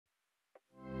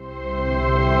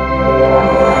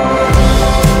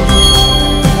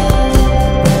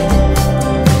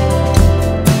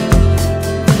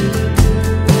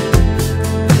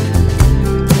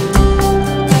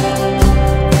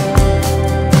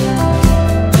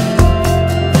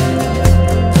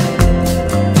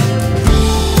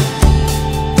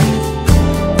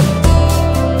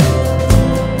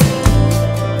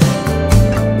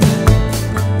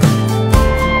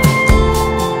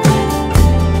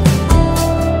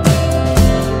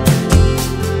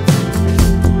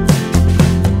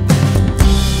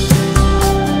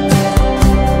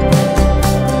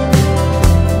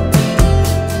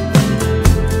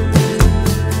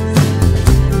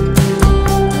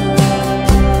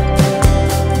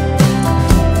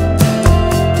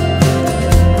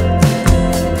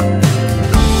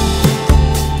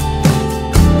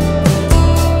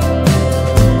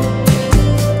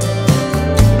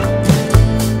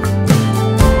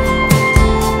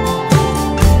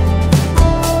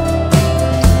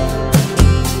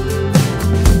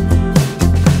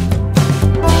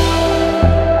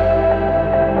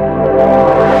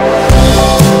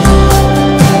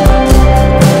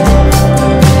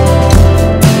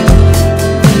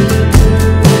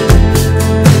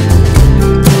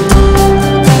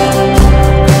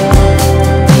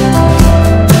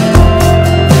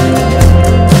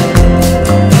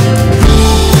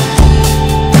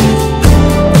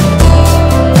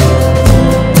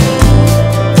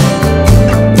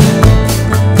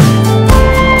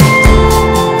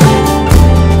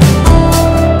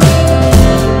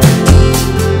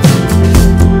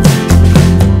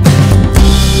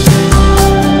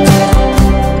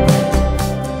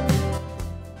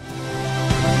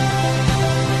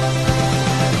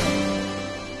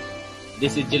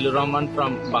This is Jilur Rahman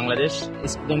from Bangladesh,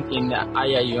 student in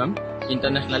IIUM,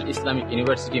 International Islamic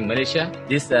University, Malaysia.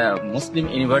 This Muslim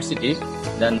university,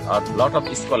 then a lot of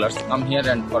scholars come here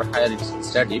and for higher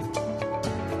study.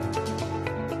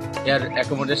 Here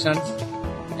accommodations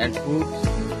and food,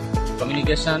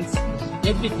 communications,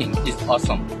 everything is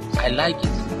awesome. I like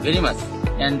it very much.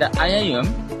 And the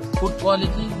IIUM food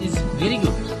quality is very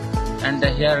good. And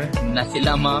here nasi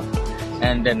lama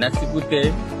and nasi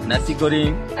putih, nasi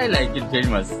goreng, I like it very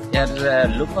much. Here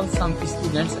local some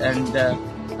students and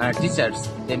teachers,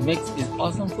 they make is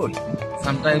awesome food.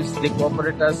 Sometimes they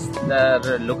cooperate us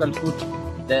their local food.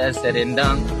 There's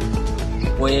rendang,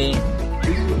 kue.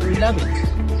 We love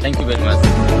it. Thank you very much.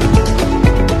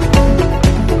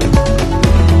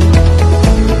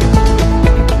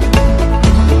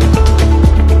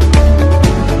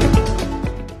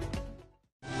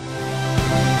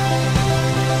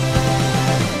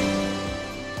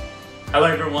 Hello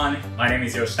everyone, my name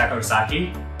is Yoshitaka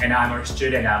Usaki and I'm a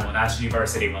student at Monash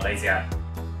University, Malaysia.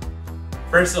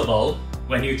 First of all,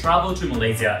 when you travel to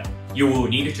Malaysia, you will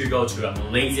need to go to a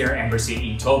Malaysia embassy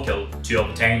in Tokyo to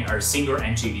obtain a single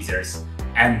entry visas.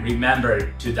 And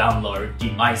remember to download the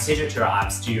My Signature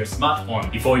apps to your smartphone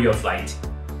before your flight.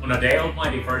 On the day of my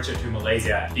departure to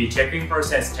Malaysia, the check-in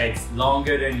process takes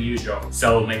longer than usual,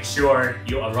 so make sure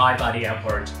you arrive at the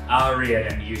airport earlier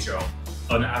than usual.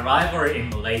 On arrival in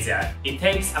Malaysia, it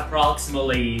takes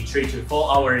approximately 3 to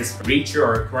 4 hours to reach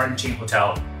your quarantine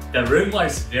hotel. The room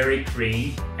was very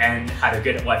clean and had a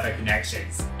good Wi-Fi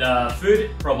connections. The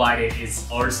food provided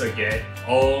is also good.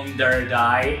 On the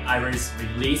day I was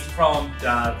released from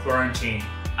the quarantine,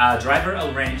 a driver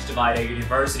arranged by the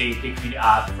university picked me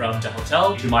up from the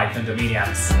hotel to my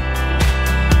condominiums.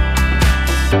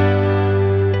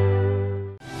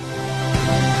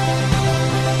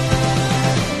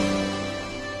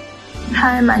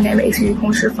 Hi, my name is Yu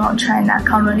Kongshi from China.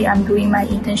 Currently, I'm doing my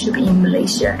internship in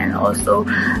Malaysia, and also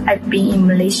I've been in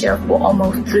Malaysia for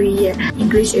almost 3 years.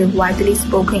 English is widely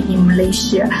spoken in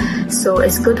Malaysia, so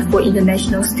it's good for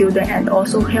international students and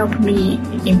also help me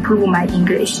improve my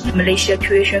English. Malaysia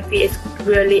tuition fee is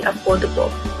really affordable.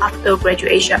 After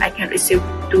graduation, I can receive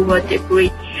dual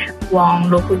degree from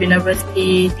local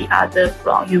university, the other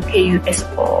from UK, US,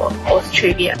 or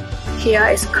Australia. Here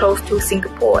is close to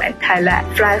Singapore and Thailand.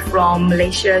 Fly from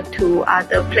Malaysia to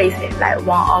other places like 1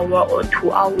 hour or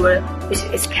 2 hours, which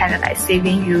is kind of like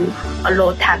saving you a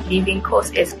lot of time. Living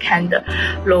cost is kind of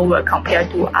lower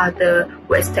compared to other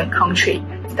Western countries.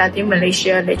 Studying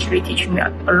Malaysia literally teach me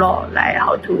a lot, like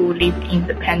how to live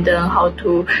independent, how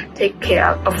to take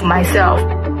care of myself.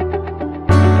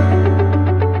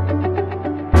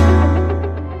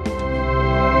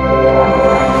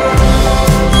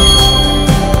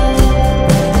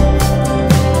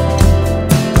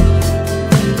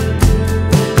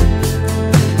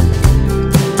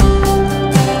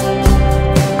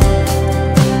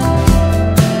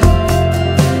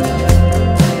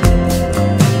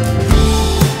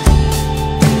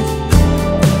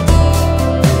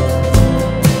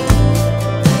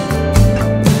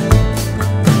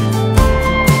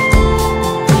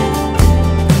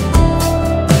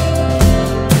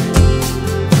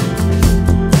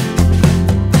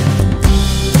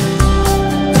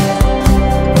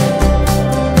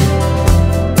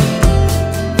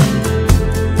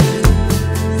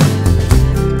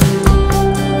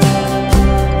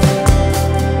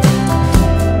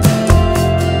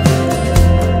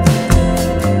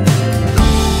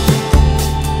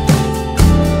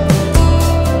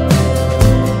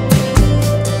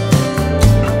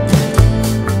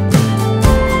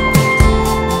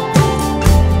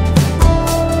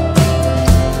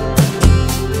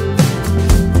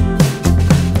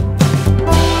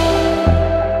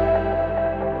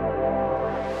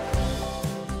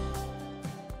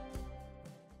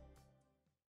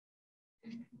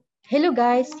 Hello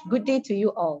guys, good day to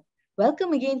you all.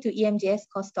 Welcome again to EMGS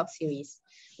Course Talk series.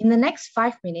 In the next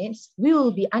 5 minutes, we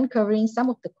will be uncovering some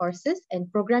of the courses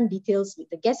and program details with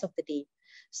the guest of the day.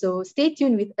 So stay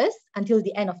tuned with us until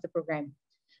the end of the program.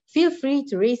 Feel free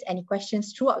to raise any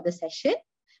questions throughout the session.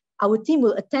 Our team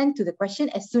will attend to the question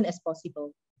as soon as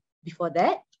possible. Before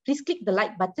that, please click the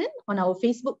like button on our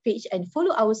Facebook page and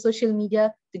follow our social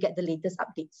media to get the latest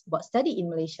updates about study in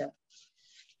Malaysia.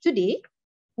 Today,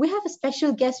 we have a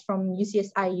special guest from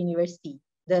UCSI University,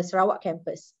 the Sarawak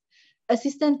campus,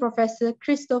 Assistant Professor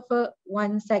Christopher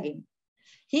Wan Saging.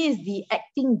 He is the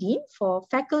Acting Dean for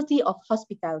Faculty of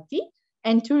Hospitality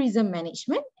and Tourism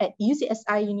Management at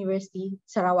UCSI University,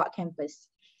 Sarawak campus.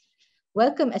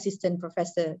 Welcome, Assistant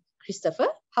Professor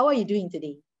Christopher. How are you doing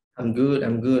today? I'm good.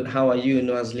 How are you,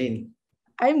 Noazlin?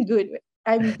 I'm good.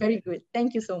 I'm very good.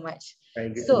 Thank you so much. Very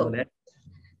good to know So that.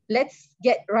 let's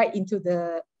get right into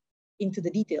the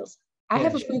details. I Yeah,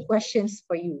 have a sure. few questions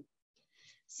for you.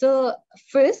 So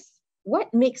first,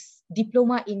 what makes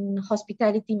Diploma in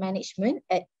Hospitality Management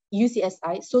at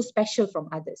UCSI so special from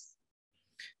others?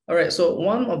 All right, so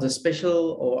one of the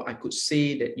special, or I could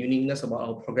say that uniqueness about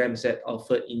our programs that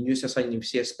offered in UCSI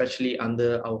University, especially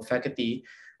under our faculty,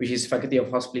 which is Faculty of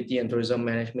Hospitality and Tourism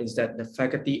Management, is that the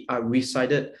faculty are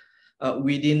resided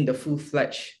within the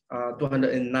full-fledged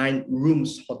 209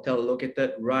 rooms hotel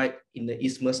located right in the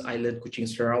Eastmost Island, Kuching,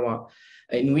 Sarawak,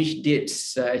 in which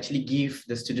dates actually give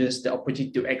the students the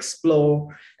opportunity to explore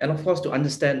and of course to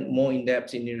understand more in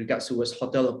depth in regards towards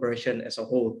hotel operation as a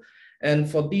whole. And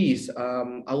for these,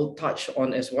 I will touch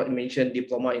on, as what you mentioned,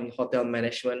 Diploma in Hotel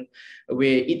Management,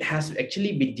 where it has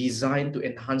actually been designed to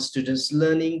enhance students'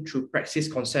 learning through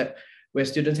practice concept, where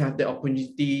students have the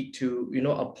opportunity to,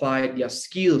 apply their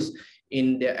skills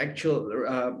in their actual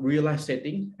real-life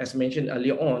setting. As mentioned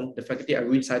earlier on, the faculty are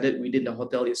resided within the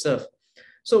hotel itself.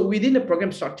 So within the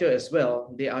program structure as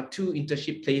well, there are 2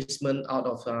 internship placement out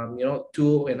of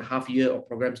 2.5 years of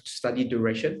program study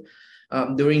duration.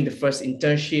 During the first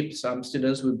internship, some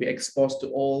students will be exposed to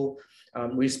all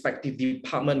respective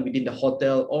department within the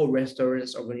hotel or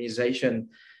restaurants organization.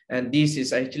 And this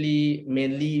is actually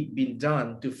mainly been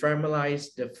done to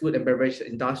formalize the food and beverage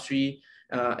industry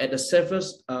at the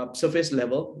surface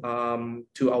level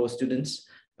to our students.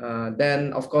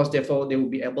 Then, of course, therefore, they will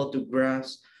be able to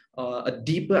grasp a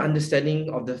deeper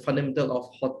understanding of the fundamental of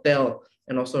hotel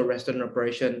and also restaurant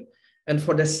operation. And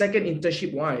for the second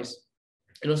internship wise,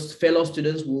 fellow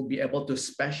students will be able to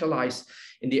specialize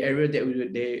in the area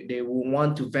that they will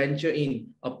want to venture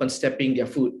in upon stepping their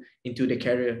foot into the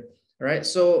career. All right.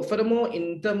 So furthermore,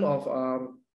 in terms of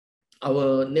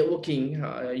our networking,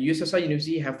 UCSI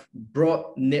University have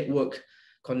broad network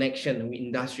connection with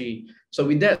industry. So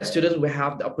with that, students will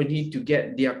have the opportunity to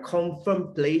get their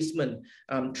confirmed placement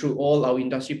through all our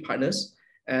industry partners.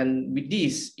 And with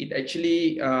this, it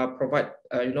actually provide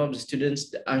the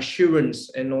students the assurance,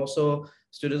 and also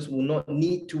students will not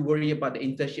need to worry about the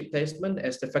internship placement,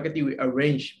 as the faculty will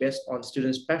arrange based on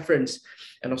students' preference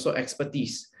and also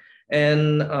expertise.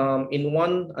 And in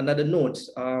another note,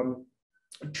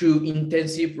 through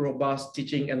intensive, robust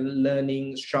teaching and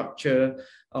learning structure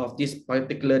of this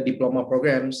particular diploma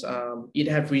programs, it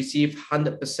have received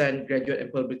 100%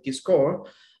 graduate employability score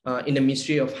in the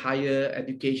Ministry of Higher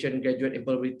Education Graduate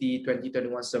Employability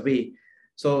 2021 survey.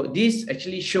 So this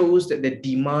actually shows that the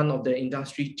demand of the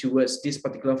industry towards this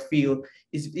particular field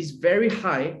is very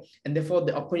high, and therefore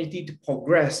the opportunity to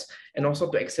progress and also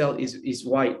to excel is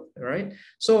wide, right?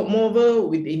 So moreover,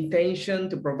 with the intention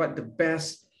to provide the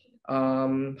best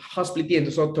hospitality and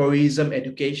also tourism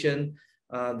education,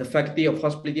 the Faculty of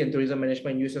Hospitality and Tourism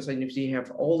Management, UCSI University, have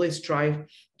always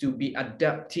strived to be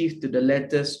adaptive to the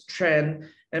latest trend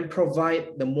and provide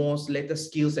the most latest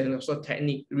skills and also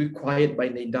technique required by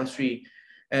the industry.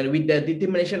 And with the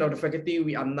determination of the faculty,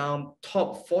 we are now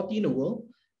top 40 in the world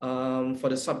for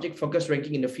the subject focus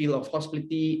ranking in the field of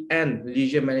hospitality and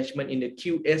leisure management in the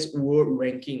QS World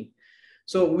Ranking.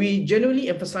 So we generally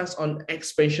emphasize on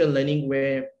experiential learning,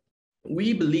 where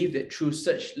we believe that through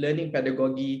such learning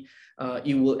pedagogy,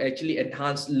 it will actually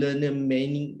enhance learner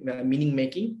meaning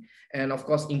making, and of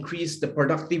course increase the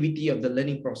productivity of the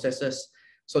learning processes.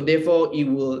 So therefore, it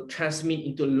will transmit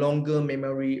into longer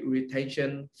memory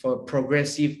retention for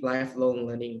progressive lifelong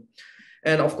learning.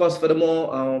 And of course,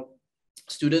 furthermore,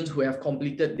 students who have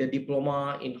completed their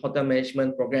diploma in hotel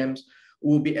management programs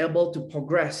will be able to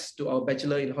progress to our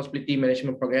Bachelor in Hospitality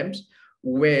Management programs,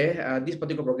 where this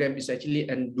particular program is actually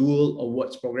a dual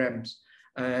awards programs.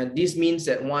 And this means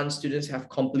that once students have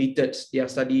completed their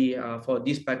study for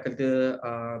these particular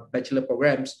bachelor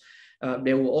programs,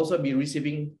 they will also be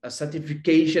receiving a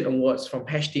certification awards from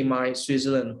HTMI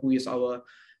Switzerland, who is our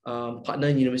partner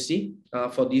university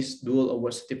for this dual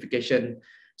award certification.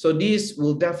 So this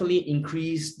will definitely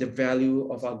increase the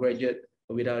value of our graduate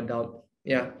without a doubt.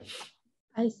 Yeah.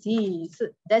 I see. So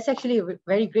that's actually a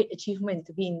very great achievement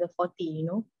to be in the 40, you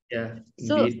know. Yeah.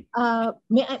 So indeed.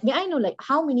 may I know, like,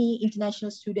 how many international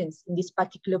students in this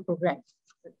particular program?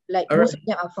 Like, All most right. of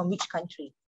them are from which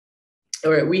country?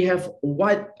 All right, we have a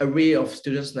wide array of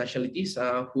students' nationalities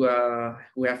who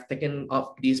have taken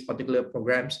up these particular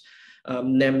programs,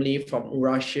 namely from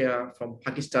Russia, from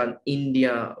Pakistan,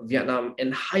 India, Vietnam,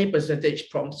 and high percentage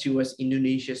from US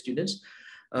Indonesia students.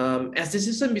 As the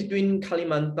system between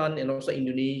Kalimantan and also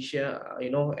Indonesia,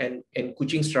 and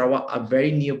Kuching, Sarawak are very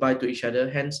nearby to each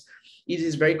other. Hence, it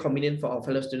is very convenient for our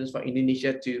fellow students from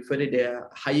Indonesia to further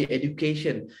their higher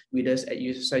education with us at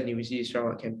UCSI University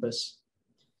Sarawak campus.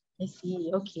 I see.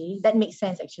 Okay, that makes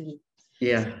sense actually.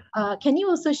 Yeah. Can you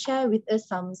also share with us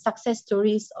some success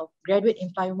stories of graduate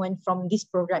employment from this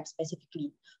program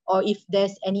specifically? Or if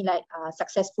there's any like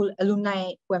successful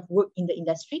alumni who have worked in the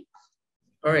industry?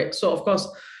 All right. So of course,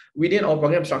 within our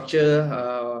program structure,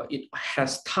 it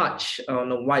has touched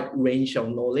on a wide range of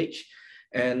knowledge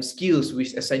and skills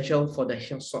which is essential for the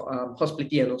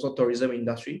hospitality and also tourism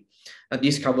industry. And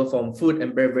these cover from food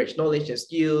and beverage knowledge and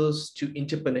skills to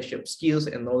entrepreneurship skills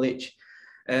and knowledge.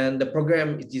 And the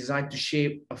program is designed to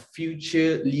shape a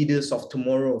future leaders of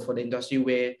tomorrow for the industry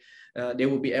where they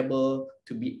will be able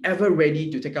to be ever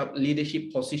ready to take up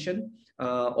leadership position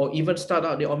or even start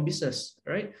out their own business,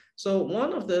 right? So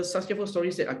one of the successful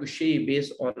stories that I could share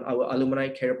based on our alumni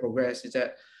career progress is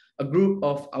that a group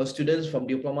of our students from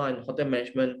Diploma in Hotel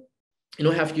Management,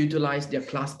 have utilized their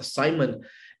class assignment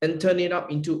and turn it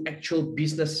up into actual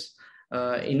business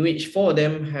in which 4 of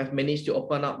them have managed to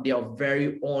open up their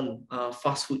very own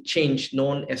fast food chain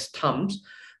known as Tums,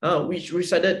 which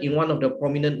resided in one of the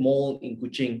prominent malls in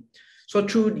Kuching. So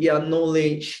through their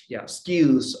knowledge, their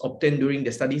skills obtained during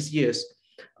the studies years,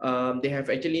 they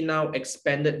have actually now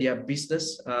expanded their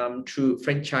business through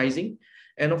franchising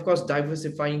and of course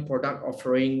diversifying product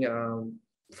offering,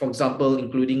 for example,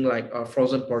 including like a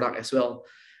frozen product as well.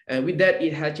 And with that,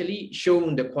 it actually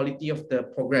shown the quality of the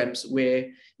programs where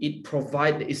it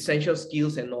provides the essential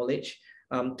skills and knowledge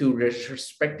to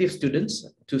respective students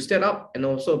to step up and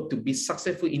also to be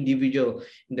successful individual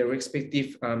in their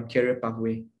respective career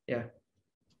pathway. Yeah.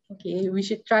 Okay, we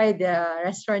should try the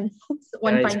restaurant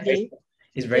one fine day.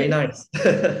 It's very nice.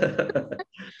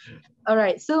 All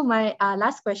right, so my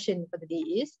last question for the day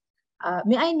is,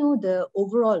 may I know the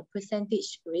overall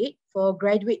percentage rate for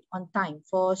graduate on time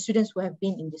for students who have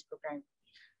been in this program?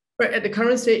 Right, at the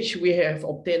current stage, we have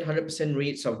obtained 100%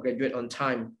 rates of graduate on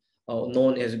time,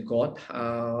 known as GOT,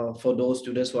 for those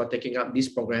students who are taking up these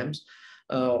programs.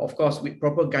 Of course, with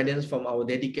proper guidance from our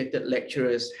dedicated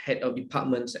lecturers, head of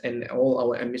departments, and all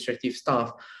our administrative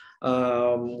staff,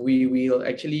 we will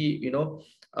actually,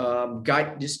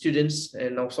 guide the students,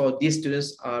 and also these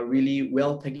students are really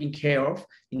well taken care of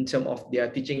in terms of their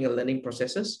teaching and learning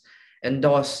processes. And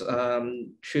thus,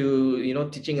 through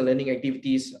teaching and learning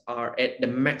activities are at the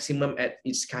maximum at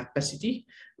its capacity,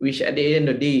 which at the end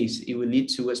of the day, it will lead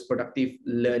towards productive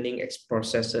learning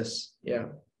processes. Yeah.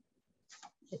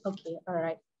 Okay, all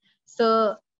right.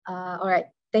 So, all right.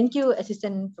 Thank you,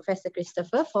 Assistant Professor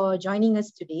Christopher, for joining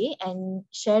us today and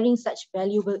sharing such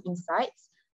valuable insights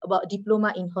about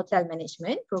Diploma in Hotel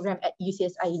Management program at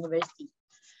UCSI University.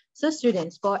 So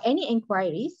students, for any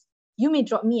inquiries, you may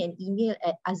drop me an email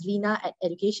at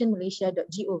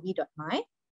azlina@educationmalaysia.gov.my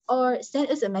or send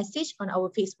us a message on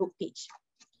our Facebook page.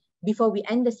 Before we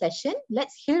end the session,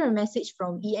 let's hear a message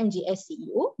from EMGS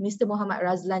CEO, Mr. Muhammad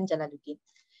Razlan Jalaluddin.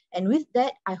 And with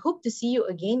that, I hope to see you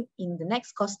again in the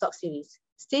next Cost Talk series.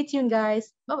 Stay tuned,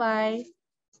 guys. Bye-bye.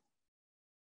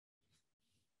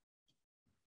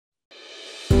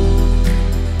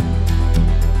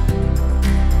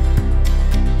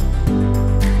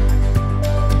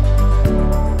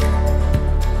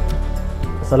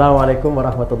 Assalamualaikum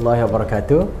warahmatullahi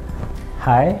wabarakatuh.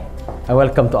 Hi, and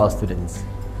welcome to all students.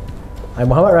 I'm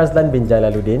Muhammad Razlan bin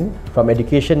Jalaluddin from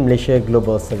Education Malaysia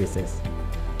Global Services.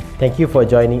 Thank you for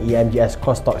joining EMGS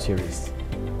Cost Talk series.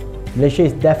 Malaysia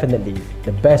is definitely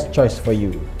the best choice for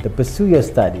you to pursue your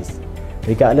studies,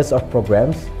 regardless of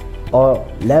programs or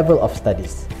level of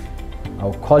studies.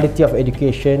 Our quality of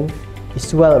education is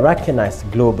well recognized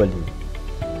globally.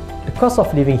 The cost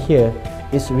of living here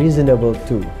is reasonable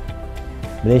too.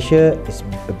 Malaysia is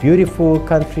a beautiful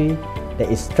country that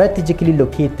is strategically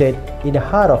located in the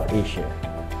heart of Asia.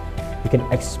 You can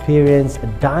experience a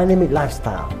dynamic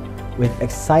lifestyle with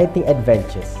exciting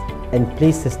adventures and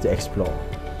places to explore.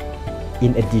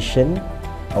 In addition,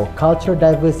 our cultural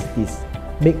diversities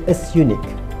make us unique.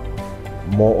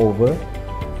 Moreover,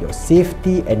 your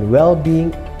safety and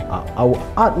well-being are our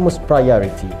utmost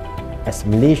priority, as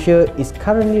Malaysia is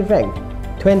currently ranked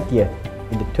 20th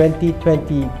in the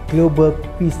 2020 Global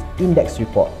Peace Index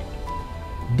report.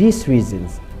 These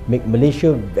reasons make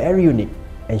Malaysia very unique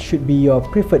and should be your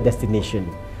preferred destination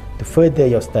to further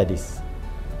your studies.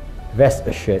 Rest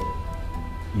assured,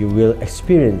 you will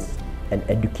experience an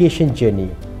education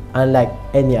journey unlike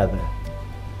any other.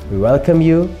 We welcome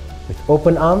you with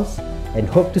open arms and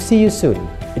hope to see you soon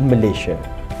in Malaysia.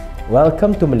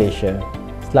 Welcome to Malaysia.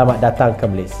 Selamat datang ke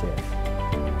Malaysia.